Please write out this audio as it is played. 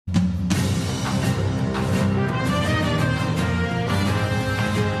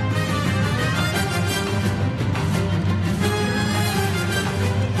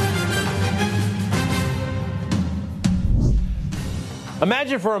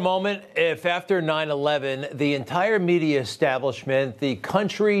Imagine for a moment if after 9/11, the entire media establishment, the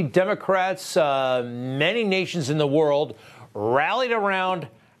country, Democrats, many nations in the world rallied around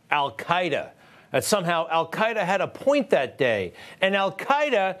al-Qaeda. That somehow al-Qaeda had a point that day. And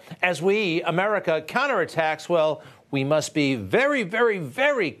al-Qaeda, as we, America, counterattacks, well, we must be very, very,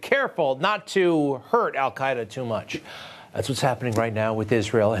 very careful not to hurt al-Qaeda too much. That's what's happening right now with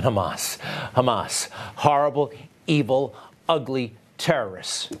Israel and Hamas. Hamas, horrible, evil, ugly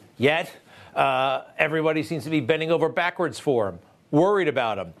terrorists. Yet, everybody seems to be bending over backwards for them, worried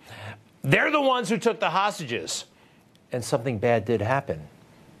about them. They're the ones who took the hostages. And something bad did happen.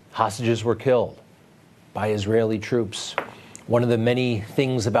 Hostages were killed by Israeli troops. One of the many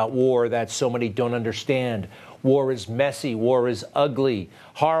things about war that so many don't understand. War is messy. War is ugly.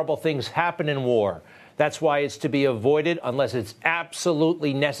 Horrible things happen in war. That's why it's to be avoided unless it's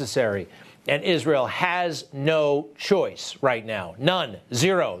absolutely necessary. And Israel has no choice right now. None.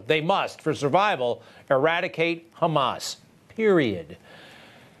 Zero. They must, for survival, eradicate Hamas. Period.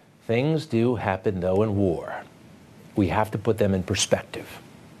 Things do happen, though, in war. We have to put them in perspective.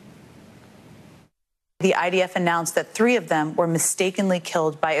 The IDF announced that 3 of them were mistakenly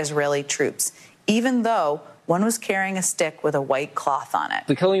killed by Israeli troops, even though one was carrying a stick with a white cloth on it.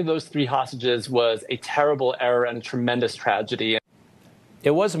 The killing of those 3 hostages was a terrible error and a tremendous tragedy.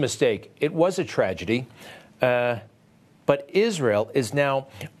 It was a mistake. It was a tragedy. But Israel is now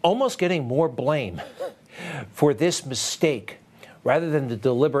almost getting more blame for this mistake rather than the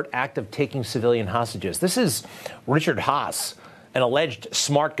deliberate act of taking civilian hostages. This is Richard Haass, an alleged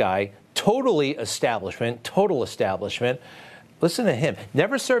smart guy, total establishment. Listen to him.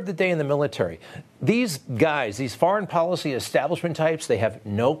 Never served a day in the military. These guys, these foreign policy establishment types, they have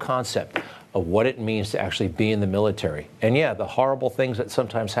no concept of what it means to actually be in the military. And yeah, the horrible things that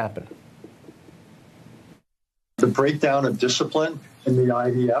sometimes happen. The breakdown of discipline in the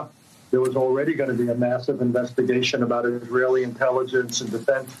IDF, there was already going to be a massive investigation about Israeli intelligence and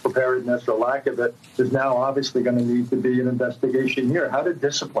defense preparedness or lack of it. There's now obviously going to need to be an investigation here. How did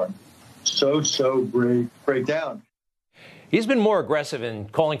discipline break down? He's been more aggressive in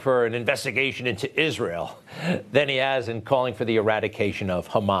calling for an investigation into Israel than he has in calling for the eradication of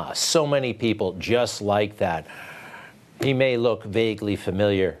Hamas. So many people just like that. He may look vaguely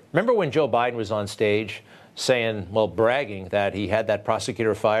familiar. Remember when Joe Biden was on stage saying, well, bragging that he had that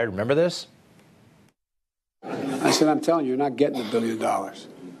prosecutor fired? Remember this? I said, I'm telling you, you're not getting $1 billion.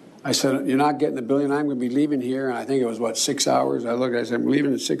 I said, you're not getting $1 billion. I'm going to be leaving here. And I think it was, 6 hours? I said, I'm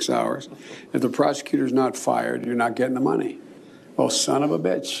leaving in 6 hours. If the prosecutor's not fired, you're not getting the money. Well, son of a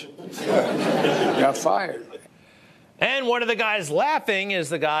bitch. Got fired. And one of the guys laughing is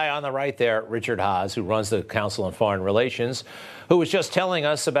the guy on the right there, Richard Haass, who runs the Council on Foreign Relations, who was just telling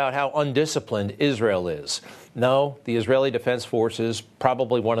us about how undisciplined Israel is. No, the Israeli Defense Forces,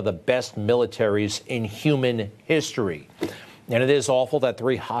 probably one of the best militaries in human history. And it is awful that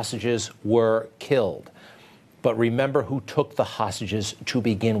 3 hostages were killed. But remember who took the hostages to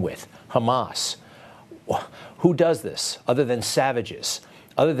begin with: Hamas. Who does this other than savages,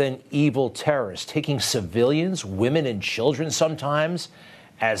 other than evil terrorists, taking civilians, women and children sometimes,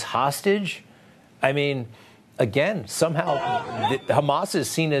 as hostage? I mean, again, somehow Hamas is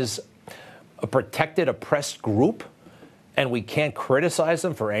seen as a protected, oppressed group, and we can't criticize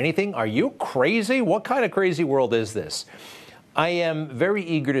them for anything? Are you crazy? What kind of crazy world is this? I am very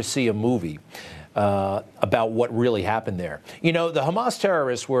eager to see a movie about what really happened there. You know, the Hamas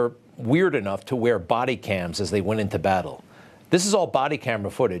terrorists were weird enough to wear body cams as they went into battle. This is all body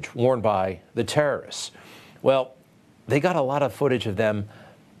camera footage worn by the terrorists. Well, they got a lot of footage of them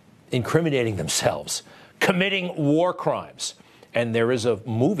incriminating themselves, committing war crimes. And there is a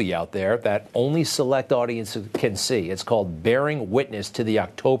movie out there that only select audiences can see. It's called Bearing Witness to the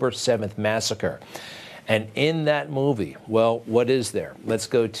October 7th Massacre. And in that movie, well, what is there? Let's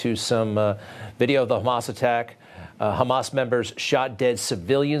go to some video of the Hamas attack. Hamas members shot dead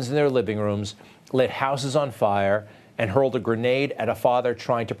civilians in their living rooms, lit houses on fire, and hurled a grenade at a father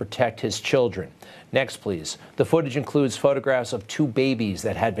trying to protect his children. Next, please. The footage includes photographs of 2 babies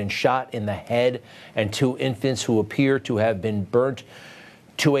that had been shot in the head and 2 infants who appear to have been burnt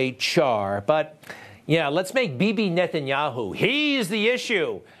to a char. But, yeah, let's make Bibi Netanyahu. He's the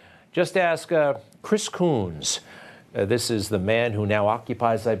issue. Just ask Chris Coons. This is the man who now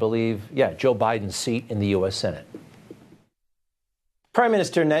occupies, I believe, Joe Biden's seat in the U.S. Senate. Prime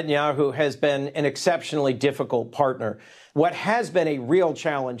Minister Netanyahu has been an exceptionally difficult partner. What has been a real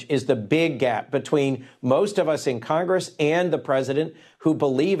challenge is the big gap between most of us in Congress and the president, who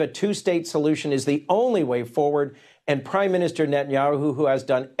believe a 2-state solution is the only way forward, and Prime Minister Netanyahu, who has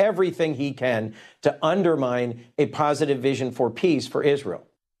done everything he can to undermine a positive vision for peace for Israel.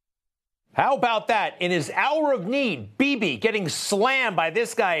 How about that? In his hour of need, Bibi getting slammed by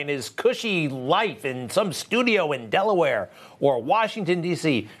this guy in his cushy life in some studio in Delaware or Washington,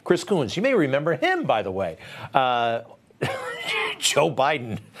 D.C. Chris Coons. You may remember him, by the way. Joe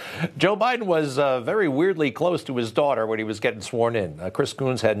Biden. Joe Biden was very weirdly close to his daughter when he was getting sworn in. Chris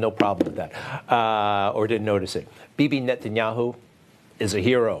Coons had no problem with that or didn't notice it. Bibi Netanyahu is a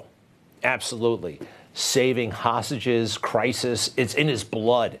hero. Absolutely. Saving hostages, crisis. It's in his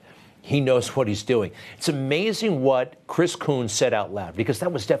blood. He knows what he's doing. It's amazing what Chris Coons said out loud, because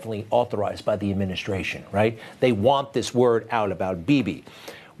that was definitely authorized by the administration, right? They want this word out about Bibi.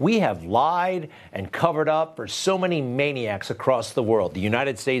 We have lied and covered up for so many maniacs across the world. The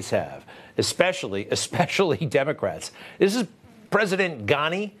United States have, especially Democrats. This is President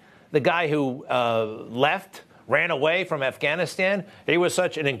Ghani, the guy who ran away from Afghanistan. He was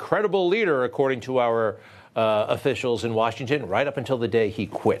such an incredible leader, according to our officials in Washington, right up until the day he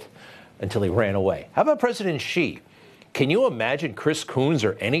quit, until he ran away. How about President Xi? Can you imagine Chris Coons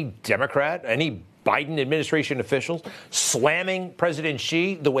or any Democrat, any Biden administration officials slamming President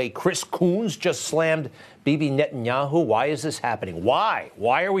Xi the way Chris Coons just slammed Bibi Netanyahu? Why is this happening? Why?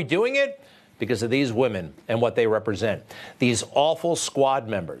 Why are we doing it? Because of these women and what they represent. These awful squad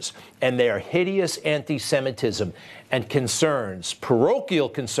members and their hideous anti-Semitism and concerns, parochial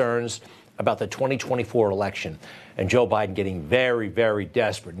concerns about the 2024 election. And Joe Biden getting very, very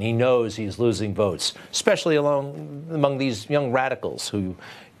desperate. And he knows he's losing votes, especially among these young radicals who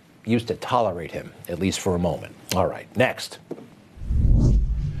used to tolerate him, at least for a moment. All right, next.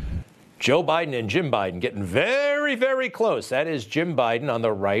 Joe Biden and Jim Biden getting very, very close. That is Jim Biden on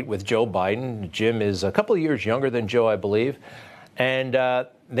the right with Joe Biden. Jim is a couple of years younger than Joe, I believe. And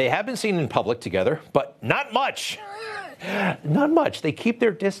they have been seen in public together, but not much. Not much. They keep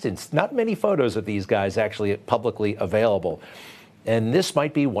their distance. Not many photos of these guys actually publicly available. And this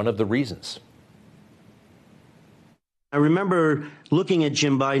might be one of the reasons. I remember looking at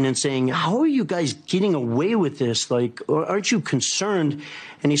Jim Biden and saying, how are you guys getting away with this? Like, aren't you concerned?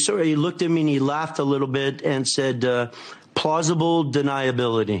 And he looked at me and he laughed a little bit and said, plausible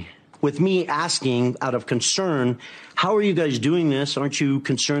deniability. With me asking out of concern, how are you guys doing this? Aren't you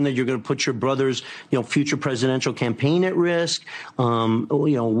concerned that you're going to put your brother's, future presidential campaign at risk?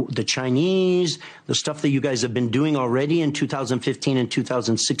 The Chinese, the stuff that you guys have been doing already in 2015 and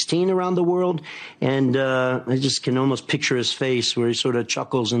 2016 around the world. And I just can almost picture his face where he sort of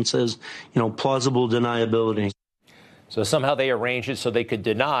chuckles and says, plausible deniability. So somehow they arranged it so they could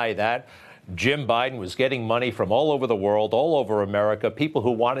deny that Jim Biden was getting money from all over the world, all over America, people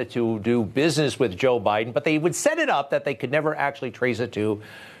who wanted to do business with Joe Biden, but they would set it up that they could never actually trace it to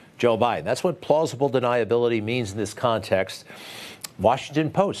Joe Biden. That's what plausible deniability means in this context.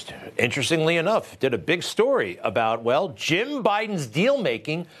 Washington Post, interestingly enough, did a big story about, Jim Biden's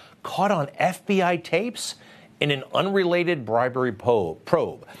deal-making caught on FBI tapes in an unrelated bribery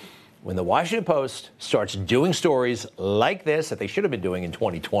probe. When the Washington Post starts doing stories like this that they should have been doing in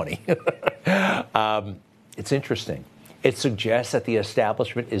 2020, it's interesting. It suggests that the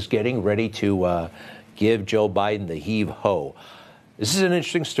establishment is getting ready to give Joe Biden the heave-ho. This is an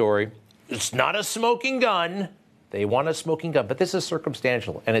interesting story. It's not a smoking gun. They want a smoking gun, but this is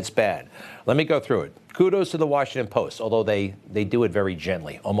circumstantial, and it's bad. Let me go through it. Kudos to the Washington Post, although they do it very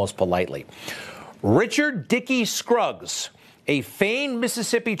gently, almost politely. Richard Dickey Scruggs, a famed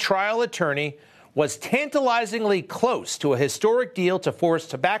Mississippi trial attorney, was tantalizingly close to a historic deal to force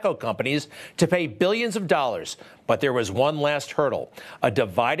tobacco companies to pay billions of dollars. But there was one last hurdle. A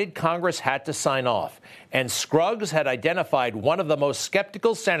divided Congress had to sign off. And Scruggs had identified one of the most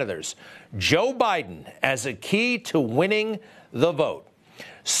skeptical senators, Joe Biden, as a key to winning the vote.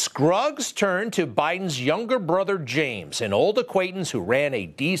 Scruggs turned to Biden's younger brother, James, an old acquaintance who ran a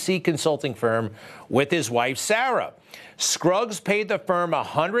D.C. consulting firm with his wife, Sarah. Scruggs paid the firm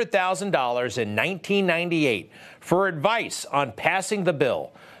 $100,000 in 1998 for advice on passing the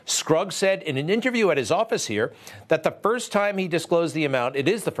bill. Scruggs said in an interview at his office here that it is the first time he disclosed the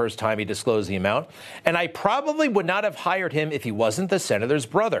amount, and I probably would not have hired him if he wasn't the senator's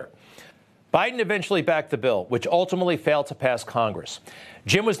brother. Biden eventually backed the bill, which ultimately failed to pass Congress.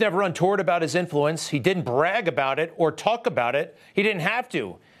 Jim was never untoward about his influence. He didn't brag about it or talk about it. He didn't have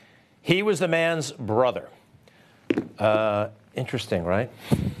to. He was the man's brother. Interesting, right?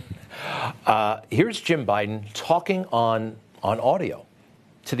 Here's Jim Biden talking on audio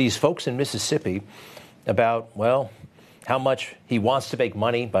to these folks in Mississippi about, how much he wants to make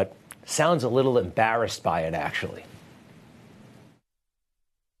money, but sounds a little embarrassed by it, actually.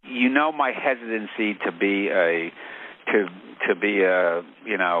 My hesitancy to be a to be an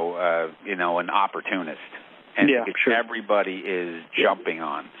opportunist. And sure. Everybody is jumping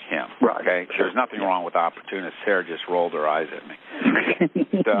on him. Right. Okay. Sure. There's nothing wrong with opportunists. Sarah just rolled her eyes at me.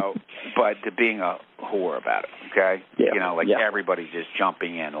 But to being a whore about it. Okay. Yeah. Everybody's just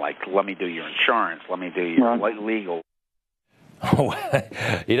jumping in. Like, let me do your insurance. Let me do your legal.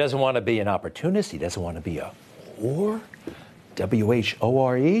 He doesn't want to be an opportunist. He doesn't want to be a whore.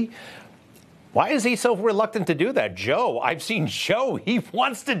 WHORE. Why is he so reluctant to do that? Joe, I've seen Joe. He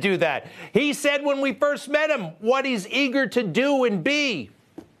wants to do that. He said when we first met him what he's eager to do and be.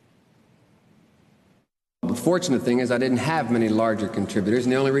 The fortunate thing is I didn't have many larger contributors,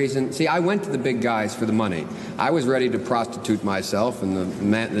 and the only reason, I went to the big guys for the money. I was ready to prostitute myself in the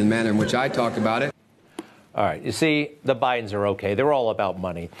manner in which I talk about it. All right. You see, the Bidens are okay. They're all about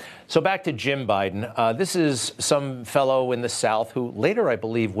money. So back to Jim Biden. This is some fellow in the South who later, I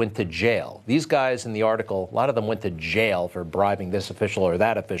believe, went to jail. These guys in the article, a lot of them went to jail for bribing this official or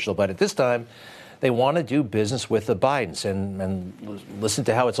that official. But at this time, they want to do business with the Bidens and listen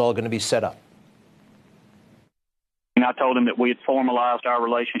to how it's all going to be set up. And I told him that we had formalized our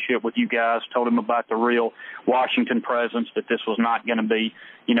relationship with you guys, told him about the real Washington presence, that this was not going to be,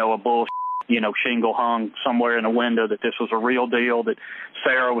 a bullshit, shingle hung somewhere in a window, that this was a real deal, that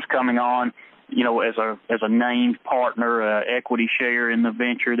Sarah was coming on, as a named partner, equity share in the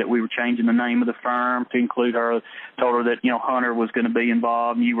venture, that we were changing the name of the firm to include her, told her that, Hunter was going to be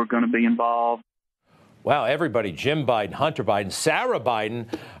involved and you were going to be involved. Wow, everybody, Jim Biden, Hunter Biden, Sarah Biden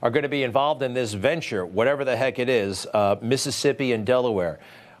are going to be involved in this venture, whatever the heck it is, Mississippi and Delaware.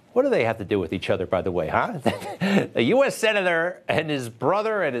 What do they have to do with each other, by the way, huh? A U.S. senator and his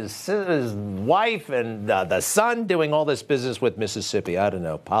brother and his wife and the son doing all this business with Mississippi. I don't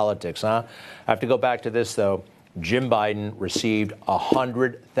know, politics, huh? I have to go back to this, though. Jim Biden received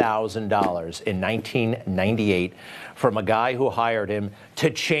 $100,000 in 1998 from a guy who hired him to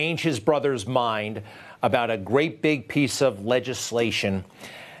change his brother's mind about a great big piece of legislation.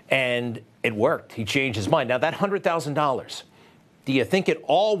 And it worked. He changed his mind. Now, that $100,000, do you think it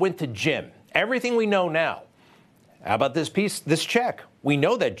all went to Jim? Everything we know now. How about this check? We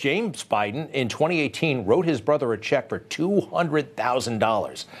know that James Biden in 2018 wrote his brother a check for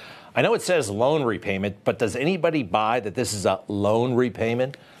 $200,000. I know it says loan repayment, but does anybody buy that this is a loan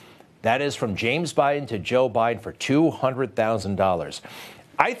repayment? That is from James Biden to Joe Biden for $200,000.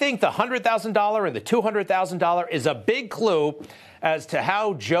 I think the $100,000 and the $200,000 is a big clue as to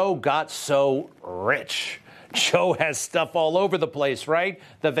how Joe got so rich. Joe has stuff all over the place, right?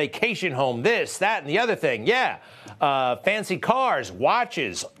 The vacation home, this, that, and the other thing. Yeah. Fancy cars,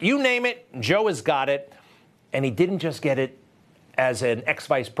 watches, you name it, Joe has got it. And he didn't just get it as an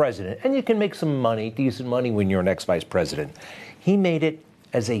ex-vice president. And you can make some money, decent money, when you're an ex-vice president. He made it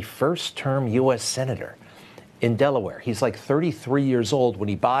as a first-term U.S. senator in Delaware. He's like 33 years old when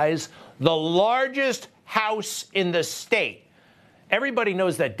he buys the largest house in the state. Everybody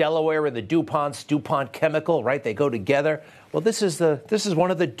knows that Delaware and the DuPont Chemical, right? They go together. Well, this is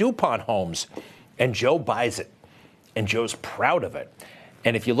one of the DuPont homes, and Joe buys it, and Joe's proud of it.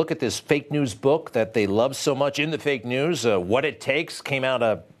 And if you look at this fake news book that they love so much in the fake news, What It Takes, came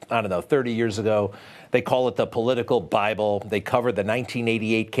out, 30 years ago. They call it the political Bible. They covered the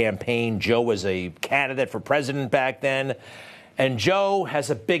 1988 campaign. Joe was a candidate for president back then. And Joe has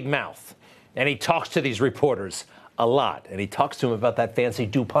a big mouth, and he talks to these reporters a lot, and he talks to them about that fancy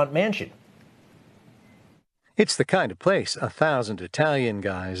DuPont mansion. It's the kind of place 1,000 Italian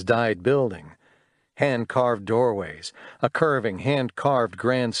guys died building. Hand-carved doorways, a curving hand-carved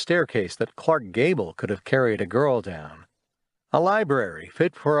grand staircase that Clark Gable could have carried a girl down. A library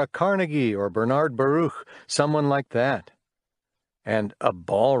fit for a Carnegie or Bernard Baruch, someone like that. And a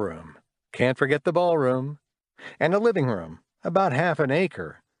ballroom. Can't forget the ballroom. And a living room, about half an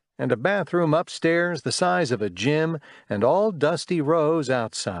acre. And a bathroom upstairs the size of a gym, and all dusty rows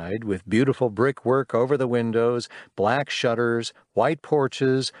outside with beautiful brickwork over the windows, black shutters, white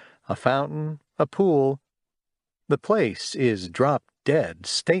porches, a fountain, a pool. The place is drop-dead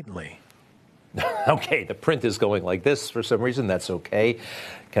stately. Okay, the print is going like this for some reason. That's okay.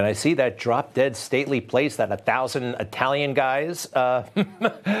 Can I see that drop-dead stately place that 1,000 Italian guys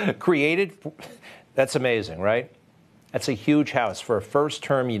created? That's amazing, right? That's a huge house for a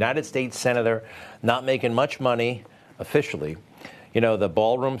first-term United States senator, not making much money officially. You know, the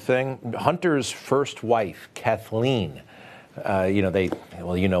ballroom thing, Hunter's first wife, Kathleen, you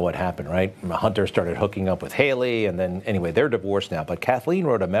know what happened, right? Hunter started hooking up with Haley, and then, anyway, they're divorced now. But Kathleen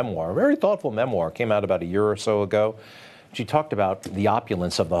wrote a memoir, a very thoughtful memoir, came out about a year or so ago. She talked about the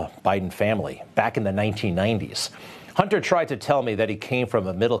opulence of the Biden family back in the 1990s. Hunter tried to tell me that he came from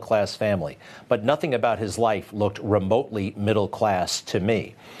a middle-class family, but nothing about his life looked remotely middle-class to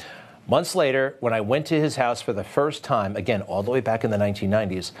me. Months later, when I went to his house for the first time, again, all the way back in the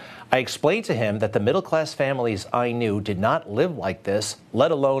 1990s, I explained to him that the middle-class families I knew did not live like this,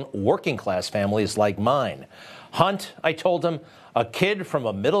 let alone working-class families like mine. Hunt, I told him, a kid from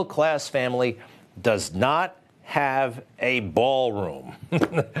a middle-class family does not have a ballroom.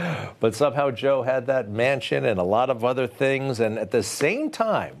 But somehow Joe had that mansion and a lot of other things. And at the same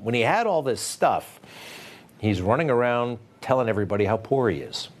time, when he had all this stuff, he's running around telling everybody how poor he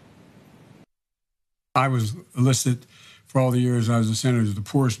is. I was listed for all the years I was a senator as the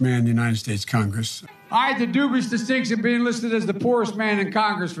poorest man in the United States Congress. I had the dubious distinction of being listed as the poorest man in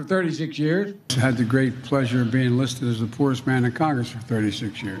Congress for 36 years. I had the great pleasure of being listed as the poorest man in Congress for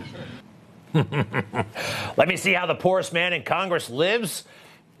 36 years. Let me see how the poorest man in Congress lives.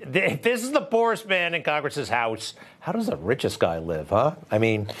 If this is the poorest man in Congress's house, how does the richest guy live, huh? I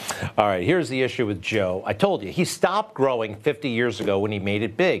mean, all right, here's the issue with Joe. I told you, he stopped growing 50 years ago when he made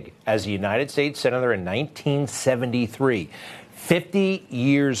it big as a United States Senator in 1973. 50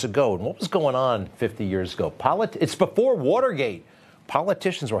 years ago. And what was going on 50 years ago? It's before Watergate.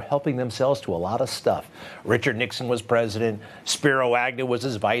 Politicians were helping themselves to a lot of stuff. Richard Nixon was president. Spiro Agnew was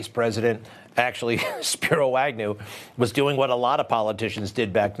his vice president. Actually, Spiro Agnew was doing what a lot of politicians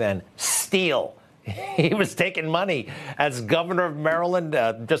did back then, steal. He was taking money as governor of Maryland,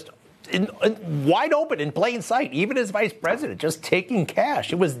 just wide open in plain sight, even as vice president, just taking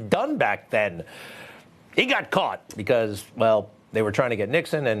cash. It was done back then. He got caught because, well, they were trying to get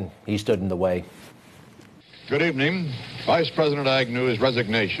Nixon, and he stood in the way. Good evening. Vice President Agnew's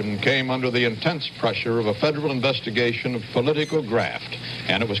resignation came under the intense pressure of a federal investigation of political graft,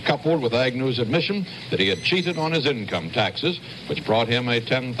 and it was coupled with Agnew's admission that he had cheated on his income taxes, which brought him a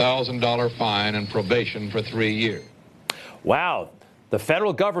 $10,000 fine and probation for 3 years. Wow. The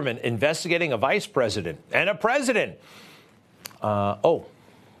federal government investigating a vice president and a president.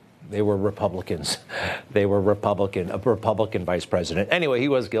 They were Republicans. They were a Republican vice president. Anyway, he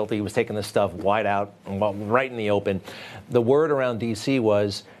was guilty. He was taking this stuff wide out, right in the open. The word around D.C.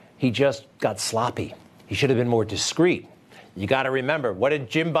 was he just got sloppy. He should have been more discreet. You got to remember, what did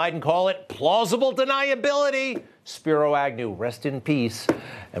Jim Biden call it? Plausible deniability. Spiro Agnew, rest in peace.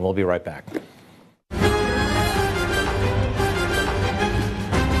 And we'll be right back.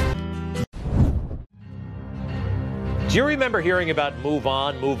 Do you remember hearing about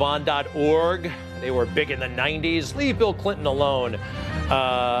MoveOn, MoveOn.org? They were big in the 90s. Leave Bill Clinton alone.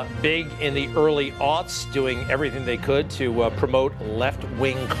 Big in the early aughts, doing everything they could to promote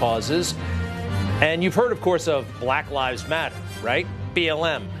left-wing causes. And you've heard, of course, of Black Lives Matter, right?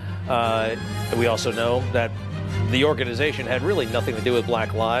 BLM. We also know that the organization had really nothing to do with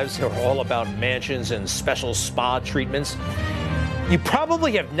Black lives. They were all about mansions and special spa treatments. You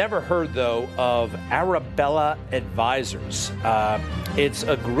probably have never heard, though, of Arabella Advisors. It's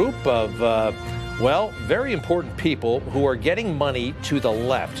a group of, very important people who are getting money to the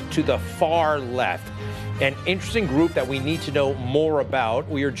left, to the far left. An interesting group that we need to know more about.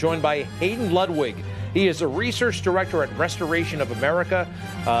 We are joined by Hayden Ludwig. He is a research director at Restoration of America.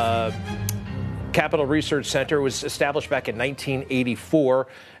 Capital Research Center was established back in 1984,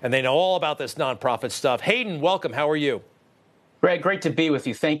 and they know all about this nonprofit stuff. Hayden, welcome. How are you? Great to be with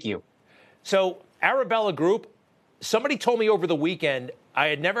you. Thank you. So, Arabella Group, somebody told me over the weekend, I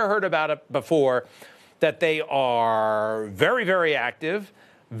had never heard about it before, that they are very, very active,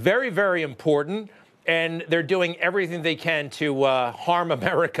 very, very important, and they're doing everything they can to harm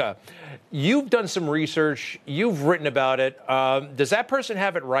America. You've done some research. You've written about it. Does that person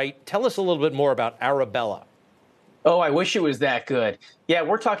have it right? Tell us a little bit more about Arabella. Oh, I wish it was that good. Yeah,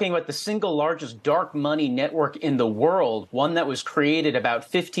 we're talking about the single largest dark money network in the world, one that was created about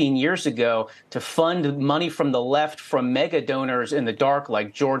 15 years ago to fund money from the left from mega donors in the dark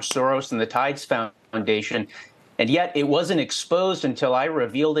like George Soros and the Tides Foundation. And yet it wasn't exposed until I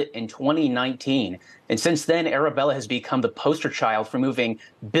revealed it in 2019. And since then, Arabella has become the poster child for moving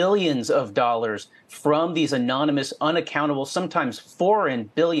billions of dollars from these anonymous, unaccountable, sometimes foreign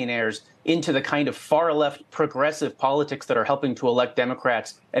billionaires into the kind of far-left progressive politics that are helping to elect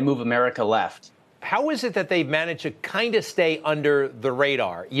Democrats and move America left. How is it that they've managed to kind of stay under the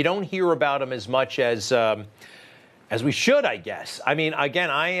radar? You don't hear about them as much as we should, I guess. I mean, again,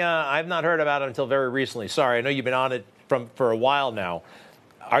 I've not heard about it until very recently. Sorry, I know you've been on it for a while now.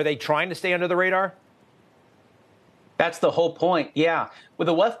 Are they trying to stay under the radar? That's the whole point, yeah.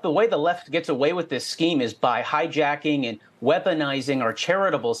 Well, the way the left gets away with this scheme is by hijacking and weaponizing our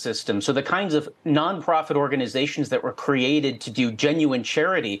charitable system. So the kinds of nonprofit organizations that were created to do genuine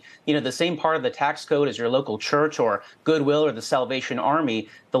charity, the same part of the tax code as your local church or Goodwill or the Salvation Army,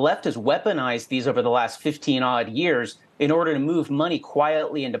 the left has weaponized these over the last 15 odd years in order to move money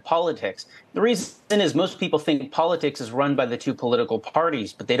quietly into politics. The reason is most people think politics is run by the two political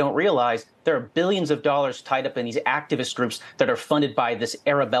parties, but they don't realize there are billions of dollars tied up in these activist groups that are funded by this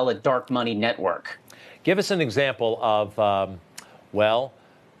Arabella dark money network. Give us an example of,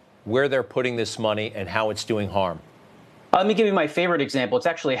 where they're putting this money and how it's doing harm. Let me give you my favorite example. It's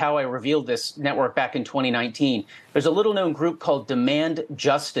actually how I revealed this network back in 2019. There's a little-known group called Demand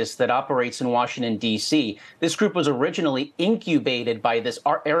Justice that operates in Washington, D.C. This group was originally incubated by this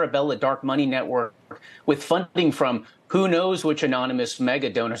Arabella dark money network with funding from who knows which anonymous mega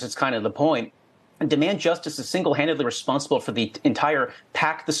donors. It's kind of the point. And Demand Justice is single-handedly responsible for the entire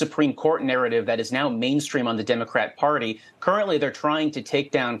pack the Supreme Court narrative that is now mainstream on the Democrat Party. Currently, they're trying to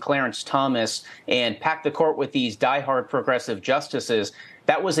take down Clarence Thomas and pack the court with these diehard progressive justices.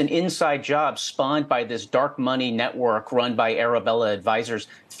 That was an inside job spawned by this dark money network run by Arabella Advisors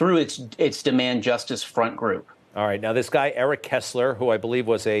through its Demand Justice front group. All right. Now, this guy, Eric Kessler, who I believe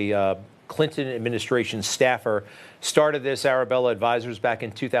was a Clinton administration staffer, started this Arabella Advisors back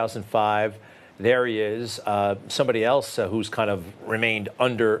in 2005. There he is, somebody else who's kind of remained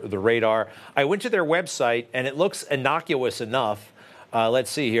under the radar. I went to their website, and it looks innocuous enough. Let's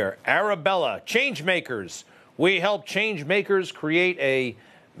see here. Arabella, Changemakers. We help changemakers create a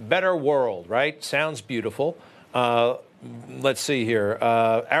better world, right? Sounds beautiful. Let's see here.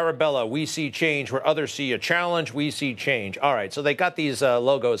 Arabella, we see change where others see a challenge. We see change. All right, so they got these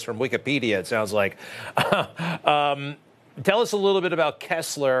logos from Wikipedia, it sounds like. Tell us a little bit about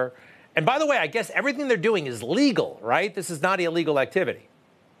Kessler. And by the way, I guess everything they're doing is legal, right? This is not illegal activity.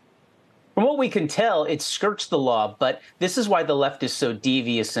 From what we can tell, it skirts the law, but this is why the left is so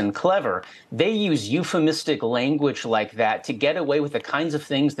devious and clever. They use euphemistic language like that to get away with the kinds of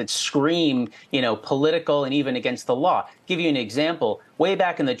things that scream, political and even against the law. Give you an example. Way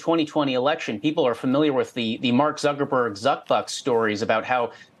back in the 2020 election, people are familiar with the Mark Zuckerberg Zuckbucks stories about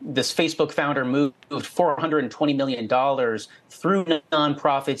how this Facebook founder moved $420 million through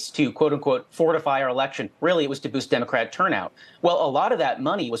nonprofits to, quote unquote, fortify our election. Really, it was to boost Democrat turnout. Well, a lot of that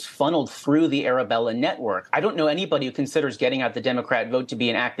money was funneled through the Arabella network. I don't know anybody who considers getting out the Democrat vote to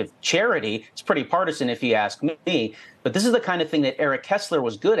be an act of charity. It's pretty partisan, if you ask me. But this is the kind of thing that Eric Kessler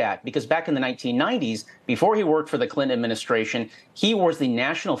was good at, because back in the 1990s, before he worked for the Clinton administration, he was the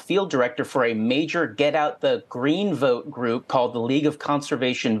national field director for a major Get Out the Green Vote group called the League of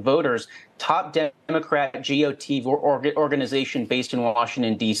Conservation Voters, top Democrat GOT organization based in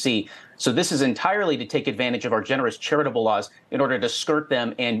Washington, D.C. So this is entirely to take advantage of our generous charitable laws in order to skirt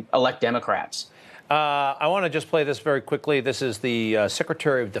them and elect Democrats. I want to just play this very quickly. This is the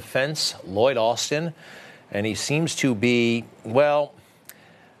Secretary of Defense, Lloyd Austin. And he seems to be,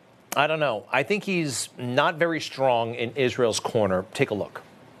 I don't know. I think he's not very strong in Israel's corner. Take a look.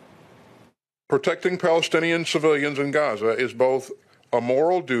 Protecting Palestinian civilians in Gaza is both a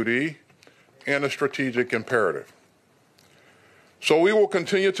moral duty and a strategic imperative. So we will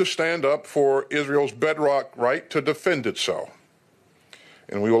continue to stand up for Israel's bedrock right to defend itself.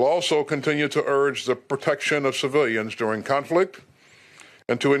 And we will also continue to urge the protection of civilians during conflict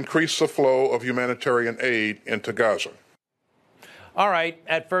and to increase the flow of humanitarian aid into Gaza. All right.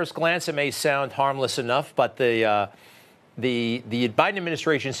 At first glance, it may sound harmless enough, but the Biden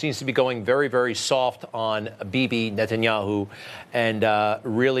administration seems to be going very, very soft on Bibi Netanyahu and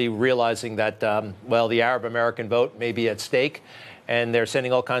really realizing that, the Arab American vote may be at stake, and they're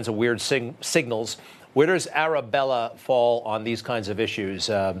sending all kinds of weird signals. Where does Arabella fall on these kinds of issues,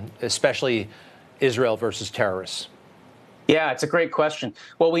 especially Israel versus terrorists? Yeah, it's a great question.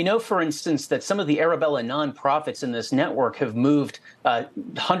 Well, we know, for instance, that some of the Arabella nonprofits in this network have moved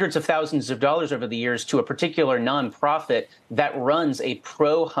hundreds of thousands of dollars over the years to a particular nonprofit that runs a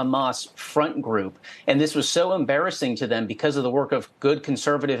pro-Hamas front group. And this was so embarrassing to them because of the work of good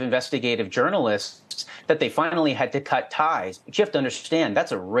conservative investigative journalists that they finally had to cut ties. But you have to understand,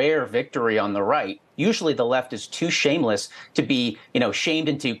 that's a rare victory on the right. Usually the left is too shameless to be, shamed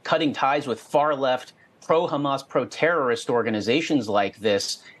into cutting ties with far-left pro-Hamas, pro-terrorist organizations like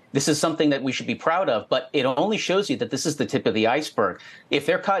this. This is something that we should be proud of, but it only shows you that this is the tip of the iceberg. If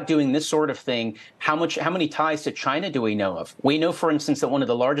they're caught doing this sort of thing, how many ties to China do we know of? We know, for instance, that one of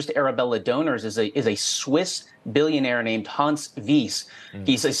the largest Arabella donors is a Swiss billionaire named Hans Wies.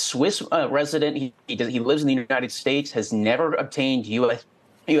 He's a Swiss resident. He lives in the United States, has never obtained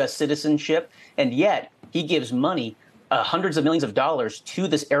U.S. citizenship, and yet he gives money hundreds of millions of dollars to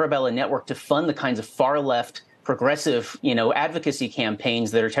this Arabella network to fund the kinds of far-left progressive, advocacy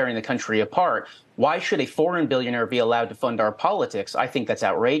campaigns that are tearing the country apart. Why should a foreign billionaire be allowed to fund our politics? I think that's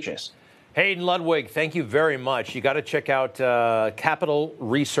outrageous. Hayden Ludwig, thank you very much. You got to check out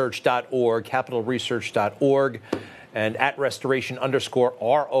capitalresearch.org, capitalresearch.org, and at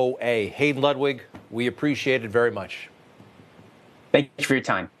restoration_ROA. Hayden Ludwig, we appreciate it very much. Thank you for your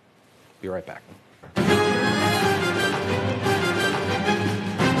time. Be right back.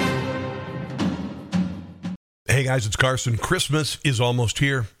 Hey guys, it's Carson. Christmas is almost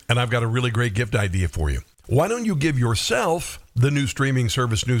here, and I've got a really great gift idea for you. Why don't you give yourself the new streaming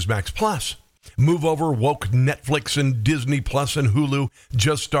service Newsmax Plus? Move over woke Netflix and Disney Plus and Hulu.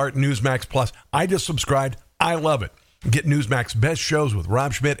 Just start Newsmax Plus. I just subscribed. I love it. Get Newsmax best shows with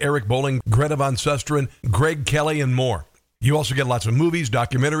Rob Schmidt, Eric Bolling, Greta Van Susteren, Greg Kelly, and more. You also get lots of movies,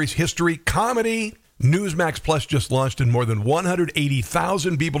 documentaries, history, comedy. Newsmax Plus just launched and more than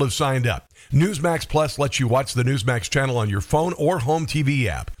 180,000 people have signed up. Newsmax Plus lets you watch the Newsmax channel on your phone or home TV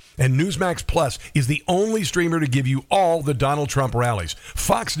app. And Newsmax Plus is the only streamer to give you all the Donald Trump rallies.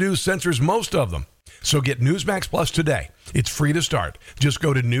 Fox News censors most of them. So get Newsmax Plus today. It's free to start. Just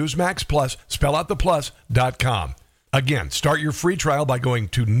go to Newsmax Plus, spell out the plus.com. Again, start your free trial by going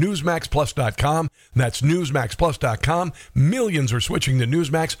to NewsmaxPlus.com. That's NewsmaxPlus.com. Millions are switching to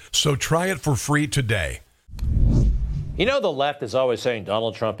Newsmax, so try it for free today. You know, the left is always saying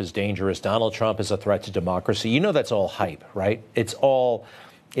Donald Trump is dangerous. Donald Trump is a threat to democracy. You know that's all hype, right? It's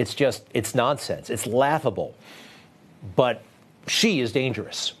nonsense. It's laughable. But she is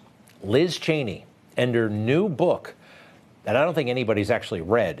dangerous. Liz Cheney and her new book that I don't think anybody's actually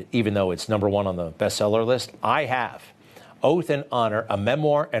read, even though it's #1 on the bestseller list. I have. Oath and Honor, a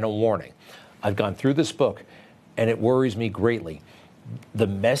memoir and a warning. I've gone through this book, and it worries me greatly. The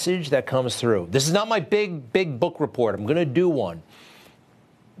message that comes through. This is not my big book report. I'm going to do one.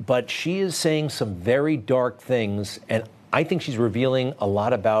 But she is saying some very dark things, and I think she's revealing a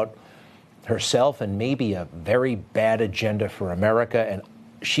lot about herself and maybe a very bad agenda for America, and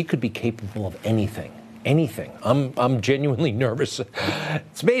she could be capable of anything. Anything. I'm genuinely nervous.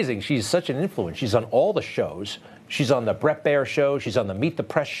 It's amazing. She's such an influence. She's on all the shows. She's on the Bret Baier show. She's on the Meet the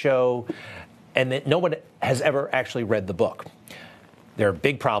Press show. And no one has ever actually read the book. There are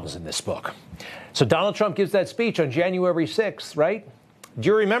big problems in this book. So Donald Trump gives that speech on January 6th, right? Do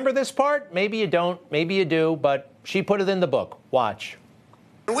you remember this part? Maybe you don't. Maybe you do. But she put it in the book. Watch.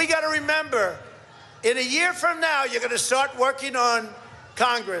 We got to remember, in a year from now, you're going to start working on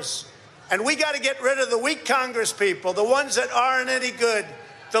Congress. And we got to get rid of the weak Congress people, the ones that aren't any good,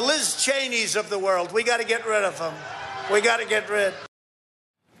 the Liz Cheneys of the world. We got to get rid of them. We got to get rid.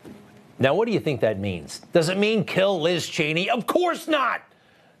 Now, what do you think that means? Does it mean kill Liz Cheney? Of course not.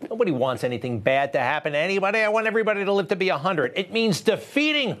 Nobody wants anything bad to happen to anybody. I want everybody to live to be 100. It means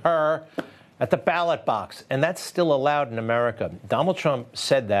defeating her at the ballot box. And that's still allowed in America. Donald Trump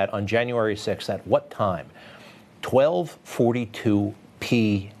said that on January 6th. At what time? 12:42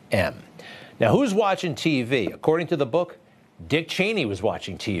 p.m. Now, who's watching TV? According to the book, Dick Cheney was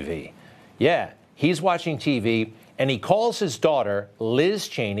watching TV. Yeah, he's watching TV, and he calls his daughter, Liz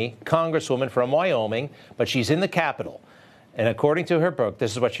Cheney, Congresswoman from Wyoming, but she's in the Capitol. And according to her book,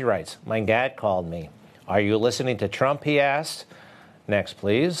 this is what she writes. My dad called me. Are you listening to Trump, he asked. Next,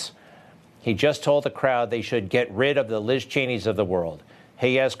 please. He just told the crowd they should get rid of the Liz Cheneys of the world.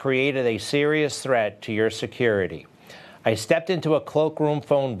 He has created a serious threat to your security. I stepped into a cloakroom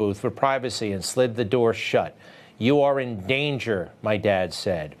phone booth for privacy and slid the door shut. You are in danger, my dad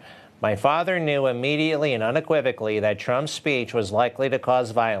said. My father knew immediately and unequivocally that Trump's speech was likely to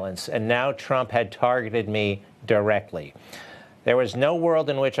cause violence, and now Trump had targeted me directly. There was no world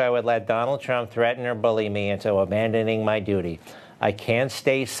in which I would let Donald Trump threaten or bully me into abandoning my duty. I can't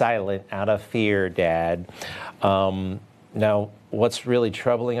stay silent out of fear, Dad. Now, what's really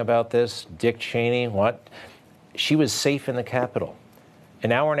troubling about this? Dick Cheney, what? She was safe in the Capitol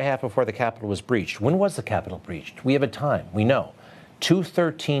an hour and a half before the Capitol was breached. When was the Capitol breached? We have a time. We know.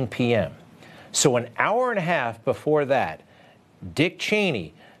 2:13 p.m. So an hour and a half before that, Dick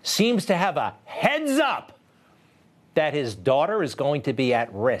Cheney seems to have a heads up that his daughter is going to be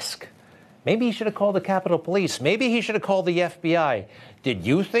at risk. Maybe he should have called the Capitol Police. Maybe he should have called the FBI. Did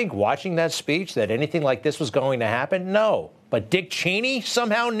you think watching that speech that anything like this was going to happen? No. But Dick Cheney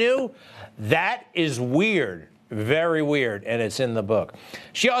somehow knew? That is weird. Very weird, and it's in the book.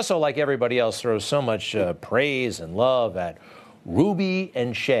 She also, like everybody else, throws so much praise and love at Ruby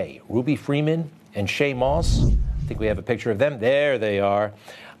and Shay. Ruby Freeman and Shay Moss. I think we have a picture of them. There they are.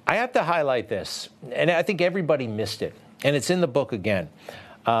 I have to highlight this, and I think everybody missed it, and it's in the book again.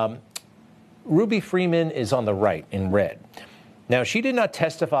 Ruby Freeman is on the right in red. Now, she did not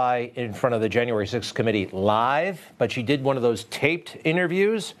testify in front of the January 6th committee live, but she did one of those taped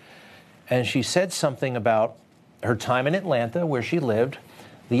interviews, and she said something about her time in Atlanta, where she lived.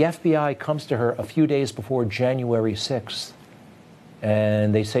 The FBI comes to her a few days before January 6th,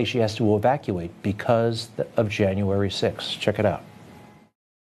 and they say she has to evacuate because of January 6th. Check it out.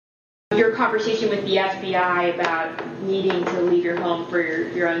 Your conversation with the FBI about needing to leave your home for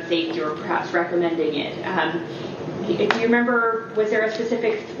your own safety, or perhaps recommending it. Do you remember, was there a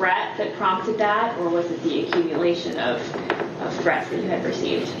specific threat that prompted that, or was it the accumulation of threats that you had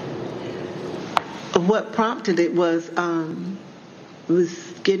received? What prompted it was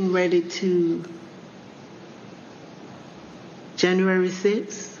getting ready to January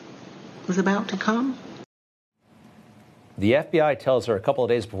 6th was about to come. The FBI tells her a couple of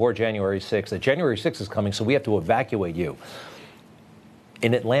days before January 6th that January 6th is coming, so we have to evacuate you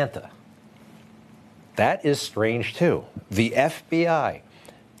in Atlanta. That is strange, too. The FBI.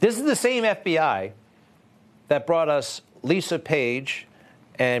 This is the same FBI that brought us Lisa Page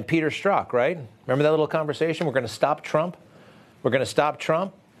and Peter Strzok, right? Remember that little conversation? We're going to stop Trump. We're going to stop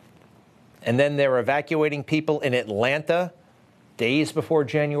Trump. And then they're evacuating people in Atlanta days before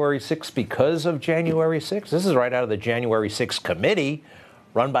January 6th because of January 6th. This is right out of the January 6th committee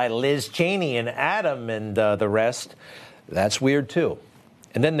run by Liz Cheney and Adam and the rest. That's weird, too.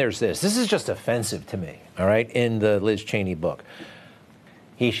 And then there's this. This is just offensive to me, all right, in the Liz Cheney book.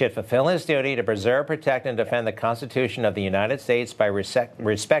 He should fulfill his duty to preserve, protect, and defend the Constitution of the United States by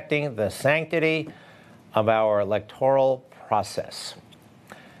respecting the sanctity of our electoral process.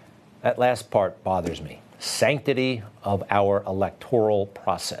 That last part bothers me. Sanctity of our electoral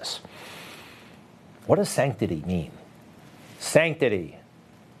process. What does sanctity mean? Sanctity,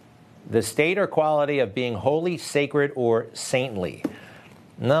 the state or quality of being holy, sacred, or saintly.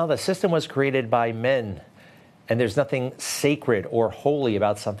 No, the system was created by men, and there's nothing sacred or holy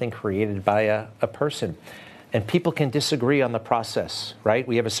about something created by a person. And people can disagree on the process, right?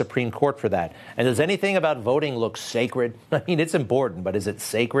 We have a Supreme Court for that. And does anything about voting look sacred? I mean, it's important, but is it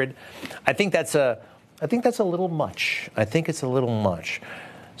sacred? I think that's a little much. I think it's a little much.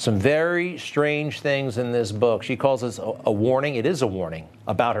 Some very strange things in this book. She calls this a warning. It is a warning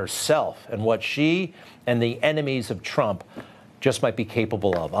about herself and what she and the enemies of Trump just might be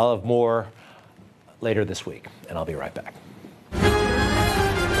capable of. I'll have more later this week, and I'll be right back.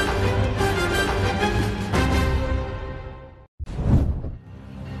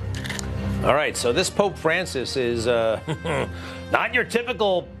 All right, so this Pope Francis is not your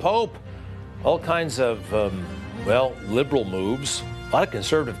typical pope. All kinds of, liberal moves. A lot of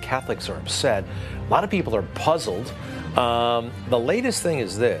conservative Catholics are upset. A lot of people are puzzled. The latest thing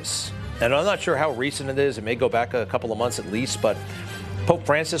is this, and I'm not sure how recent it is. It may go back a couple of months at least, but Pope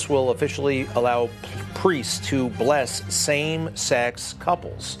Francis will officially allow priests to bless same-sex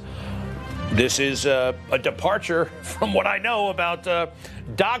couples. This is a departure from what I know about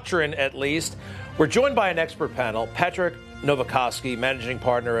doctrine, at least. We're joined by an expert panel, Patrick Nowakowski, managing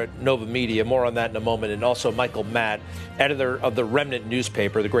partner at Nova Media. More on that in a moment. And also Michael Matt, editor of the Remnant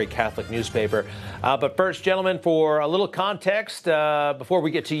newspaper, the great Catholic newspaper. But first, gentlemen, for a little context, before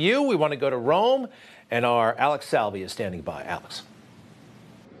we get to you, we want to go to Rome. And our Alex Salvi is standing by. Alex.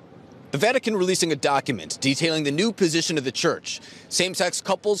 The Vatican releasing a document detailing the new position of the Church. Same-sex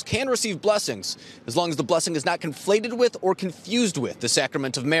couples can receive blessings as long as the blessing is not conflated with or confused with the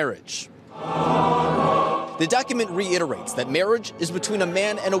sacrament of marriage. The document reiterates that marriage is between a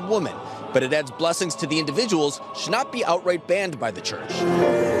man and a woman, but it adds blessings to the individuals should not be outright banned by the Church.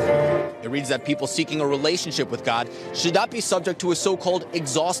 It reads that people seeking a relationship with God should not be subject to a so-called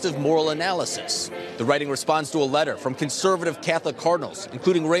exhaustive moral analysis. The writing responds to a letter from conservative Catholic cardinals,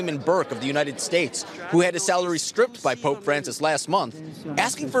 including Raymond Burke of the United States, who had his salary stripped by Pope Francis last month,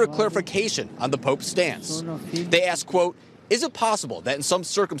 asking for a clarification on the Pope's stance. They ask, quote, "Is it possible that in some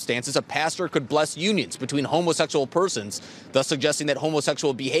circumstances a pastor could bless unions between homosexual persons, thus suggesting that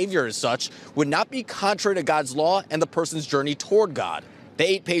homosexual behavior as such would not be contrary to God's law and the person's journey toward God?" The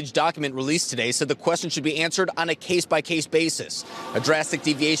 8-page document released today said the question should be answered on a case-by-case basis, a drastic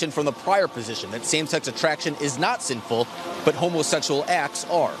deviation from the prior position that same-sex attraction is not sinful, but homosexual acts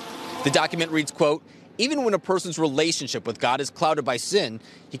are. The document reads, quote, "Even when a person's relationship with God is clouded by sin,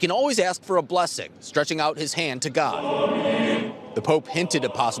 he can always ask for a blessing, stretching out his hand to God." The Pope hinted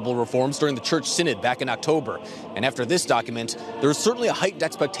at possible reforms during the Church Synod back in October. And after this document, there is certainly a heightened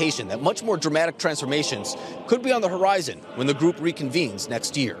expectation that much more dramatic transformations could be on the horizon when the group reconvenes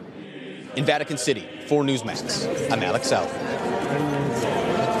next year. In Vatican City, for Newsmax, I'm Alex Salvi.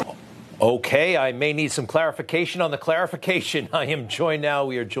 Okay, I may need some clarification on the clarification.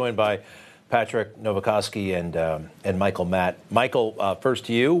 We are joined by Patrick Novakoski and Michael Matt. Michael, first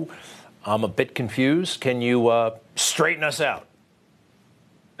to you. I'm a bit confused. Can you straighten us out?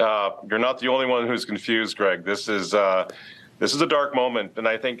 You're not the only one who's confused, Greg. This is a dark moment, and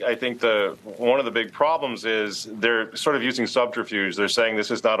I think one of the big problems is they're sort of using subterfuge. They're saying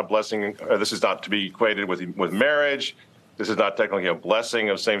this is not a blessing, or this is not to be equated with marriage. This is not technically a blessing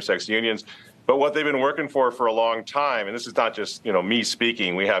of same-sex unions. But what they've been working for a long time, and this is not just me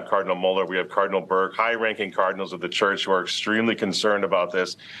speaking. We have Cardinal Muller, we have Cardinal Burke, high-ranking cardinals of the church who are extremely concerned about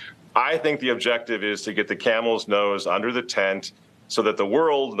this. I think the objective is to get the camel's nose under the tent, so that the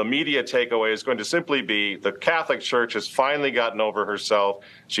world, the media takeaway is going to simply be the Catholic Church has finally gotten over herself.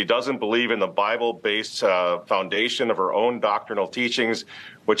 She doesn't believe in the Bible-based foundation of her own doctrinal teachings,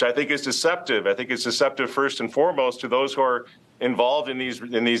 which I think is deceptive. I think it's deceptive first and foremost to those who are involved in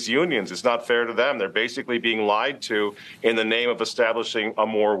these unions. It's not fair to them. They're basically being lied to in the name of establishing a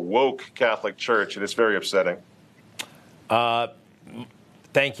more woke Catholic Church, and it's very upsetting.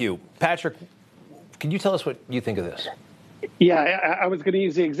 Thank you. Patrick, can you tell us what you think of this? Yeah, I was going to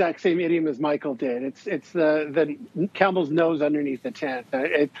use the exact same idiom as Michael did. It's the camel's nose underneath the tent.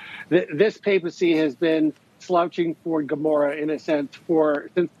 This papacy has been slouching for Gomorrah in a sense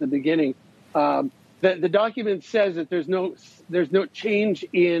since the beginning. The document says that there's no change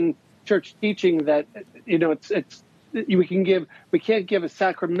in church teaching that we can't give a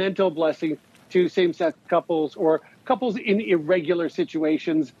sacramental blessing to same-sex couples or couples in irregular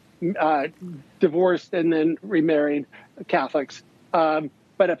situations, divorced and then remarried Catholics. But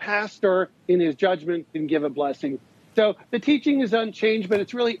a pastor, in his judgment, can give a blessing. So the teaching is unchanged, but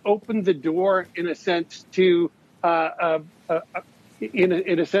it's really opened the door, in a sense, to a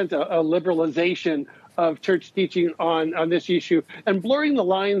liberalization of church teaching on this issue and blurring the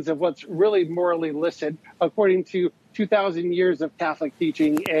lines of what's really morally illicit, according to 2,000 years of Catholic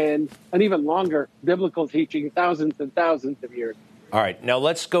teaching and even longer biblical teaching, thousands and thousands of years. All right, now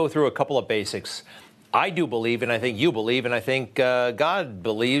let's go through a couple of basics. I do believe, and I think you believe, and I think God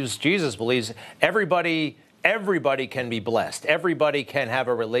believes, Jesus believes, everybody can be blessed. Everybody can have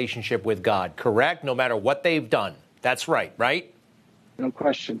a relationship with God, correct? No matter what they've done. That's right? No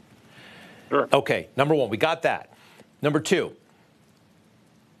question. Sure. Okay, number one, we got that. Number two,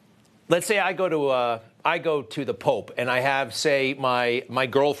 let's say I go to the Pope and I have, say, my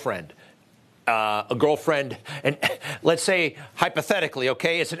girlfriend. A girlfriend, and let's say hypothetically,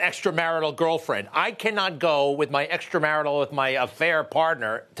 okay, it's an extramarital girlfriend. I cannot go with my affair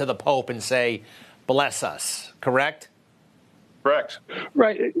partner to the Pope and say, bless us, correct? Correct.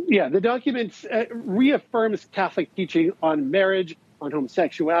 Right. Yeah. The document reaffirms Catholic teaching on marriage, on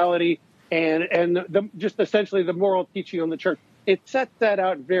homosexuality, and just essentially the moral teaching on the church. It sets that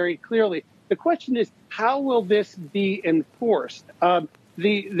out very clearly. The question is, how will this be enforced?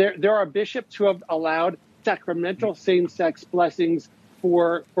 There are bishops who have allowed sacramental same-sex blessings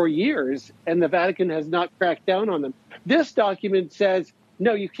for years, and the Vatican has not cracked down on them. This document says,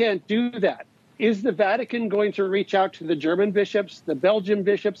 no, you can't do that. Is the Vatican going to reach out to the German bishops, the Belgian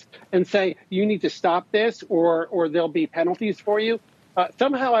bishops, and say, you need to stop this, or there'll be penalties for you?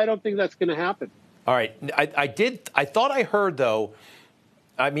 Somehow, I don't think that's going to happen. All right. I thought I heard, though,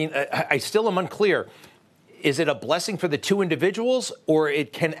 I still am unclear. Is it a blessing for the two individuals, or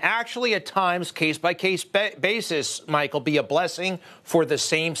it can actually at times, case-by-case basis, Michael, be a blessing for the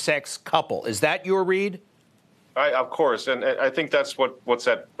same-sex couple? Is that your read? Of course, and I think that's what's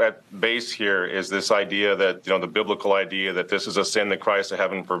at base here is this idea that, the biblical idea that this is a sin that cries to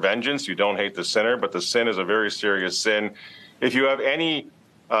heaven for vengeance. You don't hate the sinner, but the sin is a very serious sin. If you have any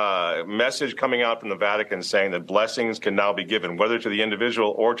message coming out from the Vatican saying that blessings can now be given, whether to the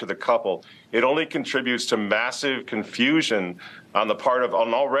individual or to the couple, it only contributes to massive confusion on the part of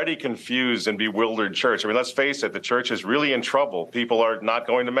an already confused and bewildered church. Let's face it, the church is really in trouble. People are not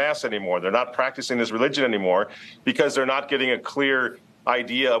going to Mass anymore. They're not practicing this religion anymore because they're not getting a clear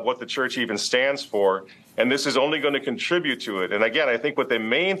idea of what the church even stands for. And this is only going to contribute to it. And again, I think what the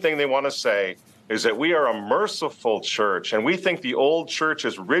main thing they want to say is that we are a merciful church, and we think the old church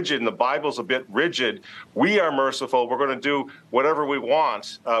is rigid and the Bible's a bit rigid. We are merciful. We're going to do whatever we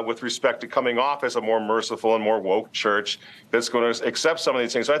want with respect to coming off as a more merciful and more woke church that's going to accept some of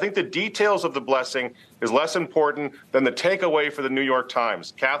these things. So I think the details of the blessing is less important than the takeaway for the New York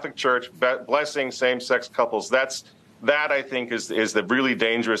Times. Catholic Church blessing same-sex couples. That, I think, is the really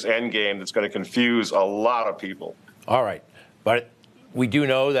dangerous end game that's going to confuse a lot of people. All right. But we do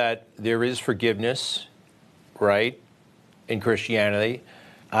know that there is forgiveness, right, in Christianity.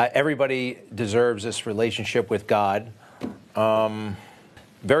 Everybody deserves this relationship with God.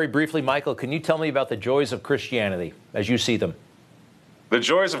 Very briefly, Michael, can you tell me about the joys of Christianity as you see them? The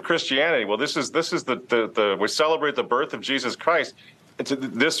joys of Christianity. Well, this is the we celebrate the birth of Jesus Christ.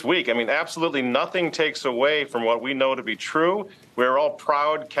 This week, I mean, absolutely nothing takes away from what we know to be true. We're all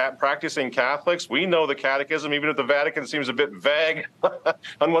proud practicing Catholics. We know the Catechism, even if the Vatican seems a bit vague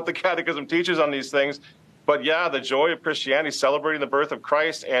on what the Catechism teaches on these things. But yeah, the joy of Christianity, celebrating the birth of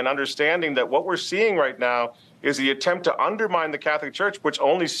Christ and understanding that what we're seeing right now is the attempt to undermine the Catholic Church, which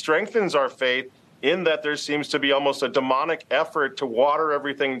only strengthens our faith, in that there seems to be almost a demonic effort to water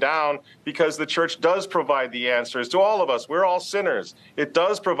everything down, because the church does provide the answers to all of us. We're all sinners. It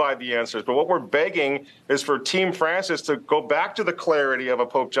does provide the answers. But what we're begging is for Team Francis to go back to the clarity of a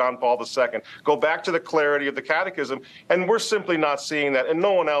Pope John Paul II, go back to the clarity of the Catechism. And we're simply not seeing that. And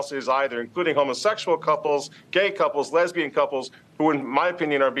no one else is either, including homosexual couples, gay couples, lesbian couples, who, in my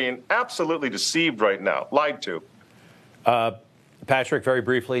opinion, are being absolutely deceived right now, lied to. Patrick, very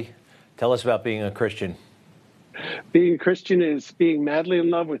briefly, tell us about being a Christian. Being a Christian is being madly in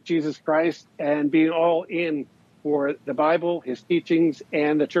love with Jesus Christ and being all in for the Bible, his teachings,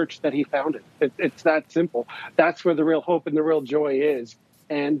 and the church that he founded. It's that simple. That's where the real hope and the real joy is.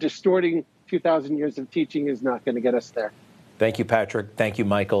 And distorting 2,000 years of teaching is not going to get us there. Thank you, Patrick. Thank you,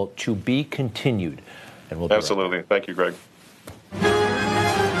 Michael. To be continued. And we'll be absolutely. Right back. Thank you, Greg.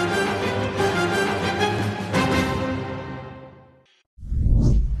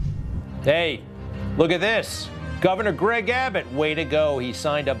 Hey, look at this. Governor Greg Abbott, way to go. He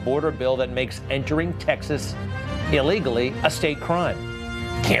signed a border bill that makes entering Texas illegally a state crime.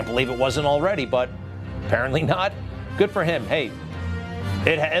 Can't believe it wasn't already, but apparently not. Good for him. Hey,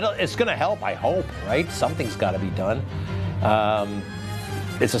 it's going to help, I hope, right? Something's got to be done.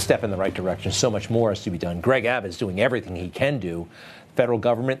 It's a step in the right direction. So much more has to be done. Greg Abbott is doing everything he can do. Federal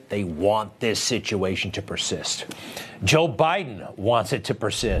government, they want this situation to persist. Joe Biden wants it to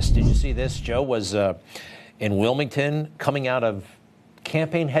persist. Did you see this? Joe was in Wilmington, coming out of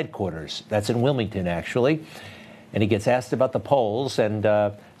campaign headquarters. That's in Wilmington, actually. And he gets asked about the polls,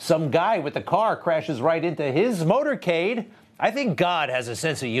 and some guy with the car crashes right into his motorcade. I think God has a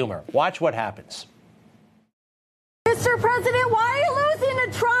sense of humor. Watch what happens. Mr. President, why are you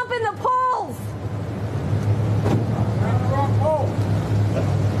losing to Trump in the polls?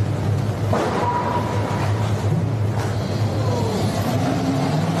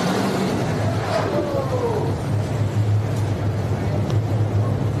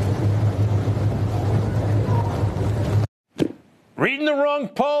 Reading the wrong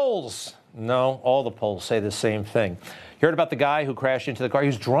polls. No, all the polls say the same thing. You heard about the guy who crashed into the car. He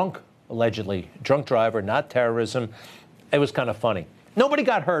was drunk, allegedly. Drunk driver, not terrorism. It was kind of funny. Nobody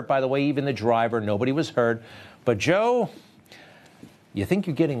got hurt, by the way, even the driver. Nobody was hurt. But Joe, you think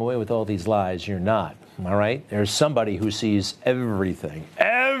you're getting away with all these lies. You're not. All right? There's somebody who sees everything.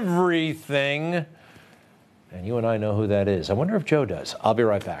 Everything. And you and I know who that is. I wonder if Joe does. I'll be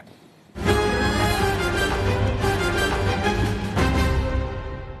right back.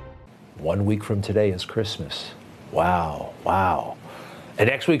 One week from today is Christmas. Wow, wow. And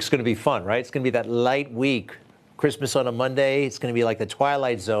next week's going to be fun, right? It's going to be that light week. Christmas on a Monday. It's going to be like the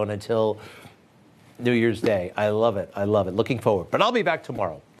Twilight Zone until New Year's Day. I love it. I love it. Looking forward. But I'll be back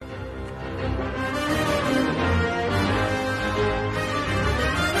tomorrow.